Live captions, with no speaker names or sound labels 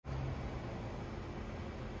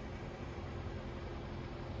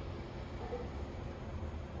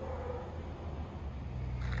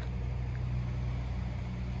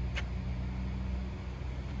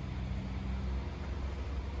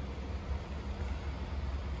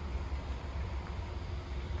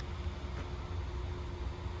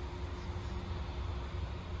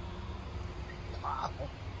abajo.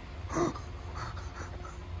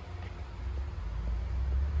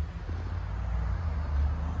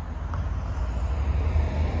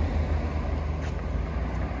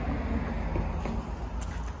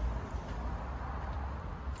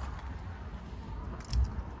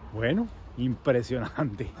 Bueno,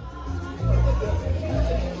 impresionante.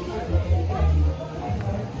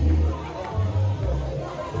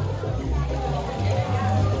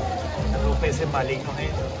 Los peces malignos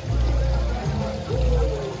estos.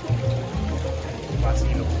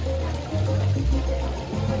 Vacilo.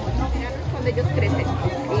 Cuando ellos crecen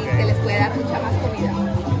y se les puede dar mucha más comida.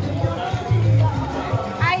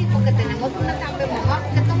 Ay, porque tenemos una hambre, mamá,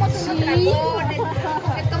 porque somos unos dragones,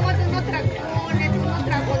 porque somos unos dragones, unos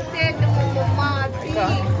dragones, mamá, sí.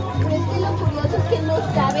 Pero es que lo curioso es que no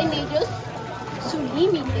saben ellos su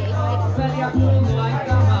límite.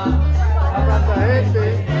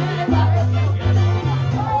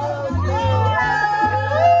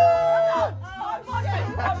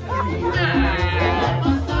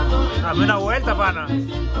 Dame una vuelta, pana.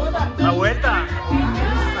 Una vuelta.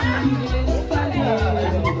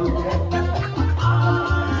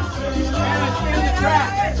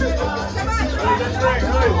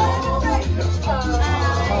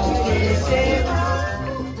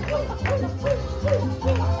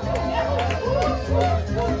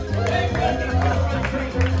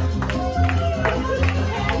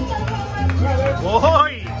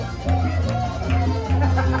 ¡Voy!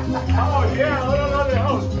 ¡Oh, yeah! ¡Ahora no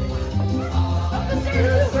dejamos!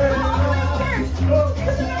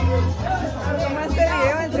 ¿Tomaste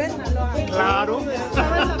video del tren? Claro.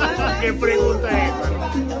 ¿Qué pregunta es esa?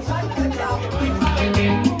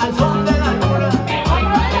 Al son de la luna,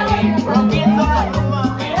 rompiendo la rumba,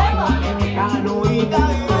 Canuita.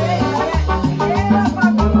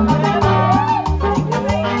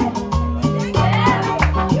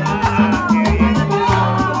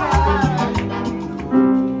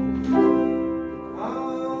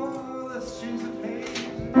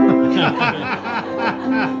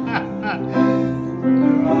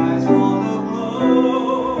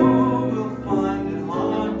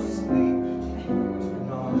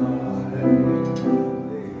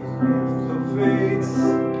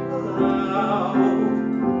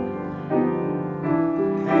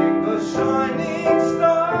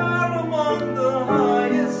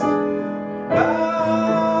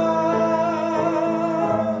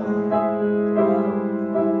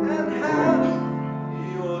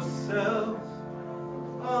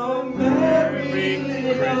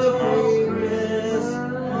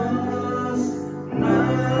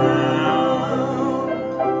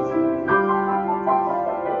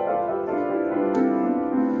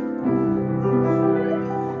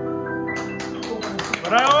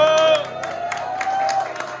 ¡Bravo!